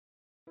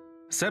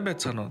Сайн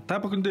байцгаана уу? Та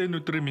бүхэндээ энэ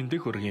өдрийн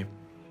мэндийг хүргэе.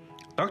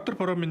 Доктор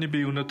Промины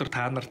би өнөөдөр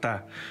та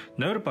нартай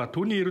нойр ба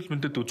түүний эрүүл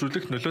мэндэд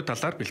үзүүлэх нөлөө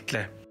талаар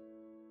бэлтлээ.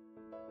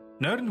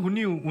 Нойр нь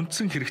хүний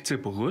үндсэн хэрэгцээ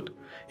бөгөөд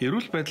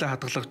эрүүл байдлаа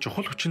хадгалах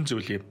чухал хүчин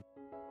зүйл юм.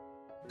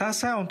 Та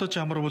сайн унтаж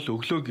амарвал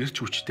өглөө гэрч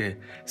хүчтэй,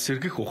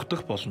 сэргэх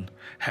ухдах болно.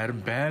 Харин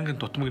байнгын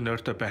дутмаг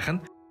нойртой байх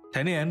нь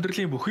таны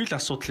амьдралын бүхий л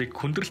асуудлыг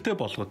хүндрэлтэй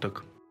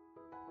болгодог.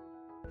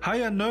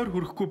 Хаяа нойр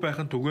хүрэхгүй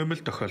байх нь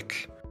түгээмэл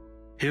тохиолдол.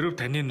 Хэрв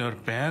таны нойр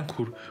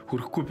байнга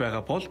хүрэхгүй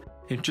байгаа бол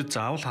эмчид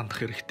заавал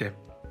хандах хэрэгтэй.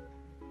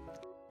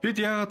 Бид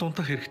яагаад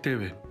унтах хэрэгтэй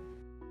вэ?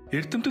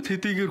 Эрдэмтэд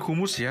хэдийгээр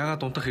хүмүүс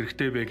яагаад унтах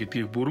хэрэгтэй вэ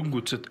гэдгийг бүрэн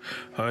гүйцэд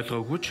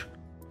ойлгоогүй ч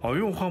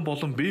оюун ухаан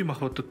болон бие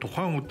махбодод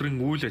тухайн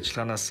өдрийн үйл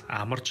ажиллагаанаас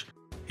амарч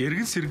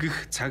эргэн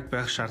сэргэх цаг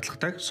байх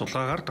шаардлагатайг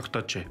сулгаагаар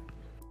тогтоожээ.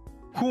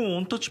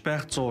 Хүн унтаж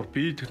байх зуур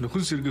бид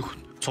нөхөн сэргэх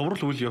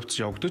цоврал үйл явц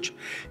явагдаж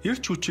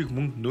эрч хүчийг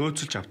мөн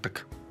нөөцлж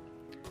авдаг.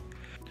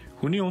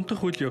 Хүний унтах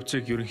үйл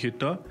явцыг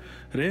ерөнхийдөө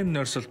РЕМ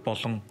нойрсолт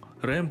болон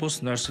РЕМ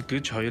бус нойрсолт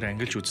гэж хоёр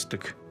ангилж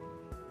үздэг.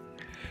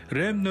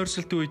 РЕМ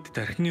нойрсолтын үед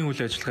тархины үйл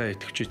ажиллагаа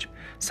идэвхжиж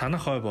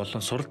санах ой болон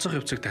суралцах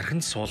явцыг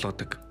тархинд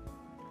суулгадаг.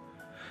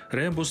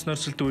 РЕМ бус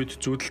нойрсолтын үед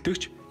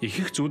зүүдэлдэгч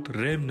их зүүд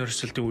РЕМ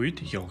нойрсолтын үед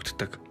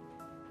явагддаг.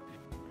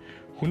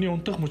 Хүний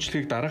унтах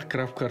мөчлөгийг дараах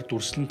графикаар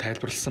дүрслэн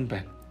тайлбарласан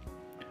байна.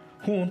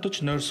 Хүн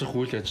унтаж нойрсох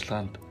үйл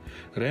ажиллагаанд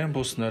РЕМ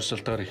бус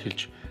нойрсолтоор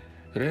эхэлж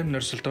РЕМ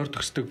нойрсолтоор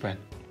төгсдөг байна.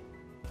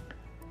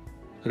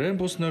 РЕМ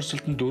бус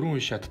нойрсолтод 4 үе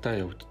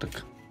шаттай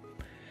явагддаг.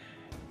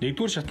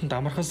 1-р шатанд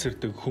амархан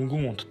сэрдэг,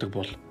 хөнгөн унтдаг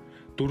бол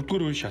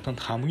 4-р үе шатанд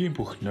хамгийн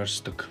бүх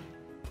нойрсдог.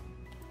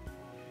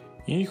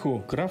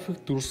 Ийхүү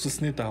график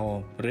дүрслэлсний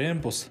дагуу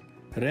РЕМ бус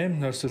РЕМ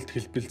нойрсолт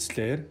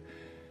хэлбэлцлээр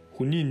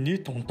хүний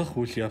нийт унтах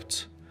үйл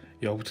явц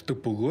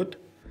явагддаг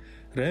бөгөөд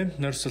РЕМ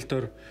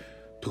нойрсолтоор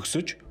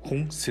төгсөж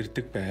хүн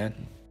сэрдэг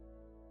байна.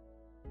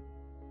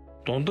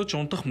 Дундаж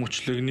унтах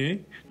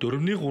мөчлөгний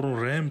 4-3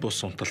 РЕМ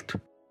бус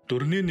унталт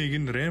 4-1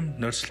 нь РЕМ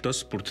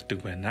нойрсолтоос бүрддэг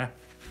байна.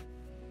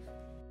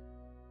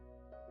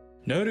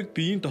 Нойрыг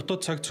биеийн дотоод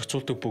цаг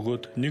зохицуулдаг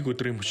бөгөөд нэг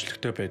өдрийн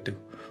мөчлөгтэй байдаг.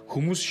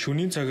 Хүмүүс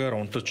шөнийн цагаар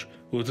унтаж,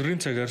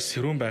 өдрийн цагаар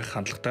сэрүүн байх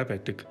хандлагатай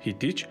байдаг.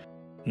 Хэдий ч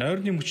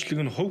нойрны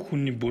мөчлөг нь хувь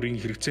хүний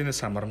бүрийн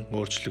хэрэгцээнээс хамааран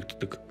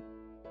өөрчлөгддөг.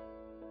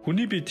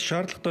 Хүний биед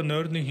шаардлагатай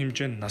нойрны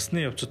хэмжээ нь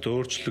насны явцад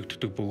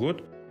өөрчлөгддөг бөгөөд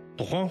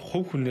тухайн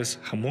хувь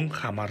хүнээс мөн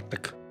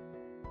хамаардаг.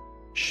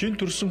 Шинэ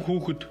төрсөн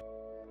хүүхэд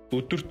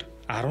өдөрт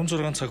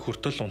 16 цаг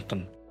хүртэл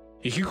унтана.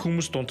 Ихэнх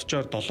хүмүүс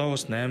дунджаар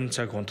 7-8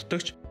 цаг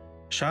унтдагч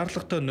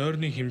шаардлагатай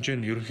нойрны хэмжээ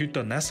нь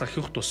ерөнхийдөө нас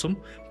ахих тусам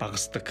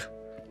багасдаг.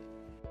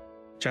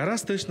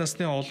 60-аас дээш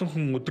насны олон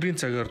хүн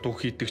өдрийн цагаар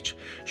дух хийдэгч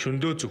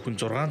шөндөө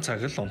зөвхөн 6 цаг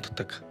л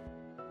унтдаг.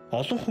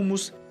 Олон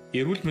хүмүүс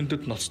эрүүл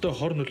мэндэд ноцтой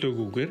хор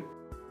нөлөөгүйгээр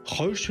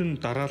 2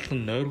 шөнө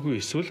дараалан нойргүй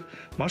эсвэл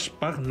маш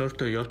бага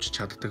нойртой явж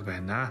чаддаг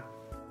байна.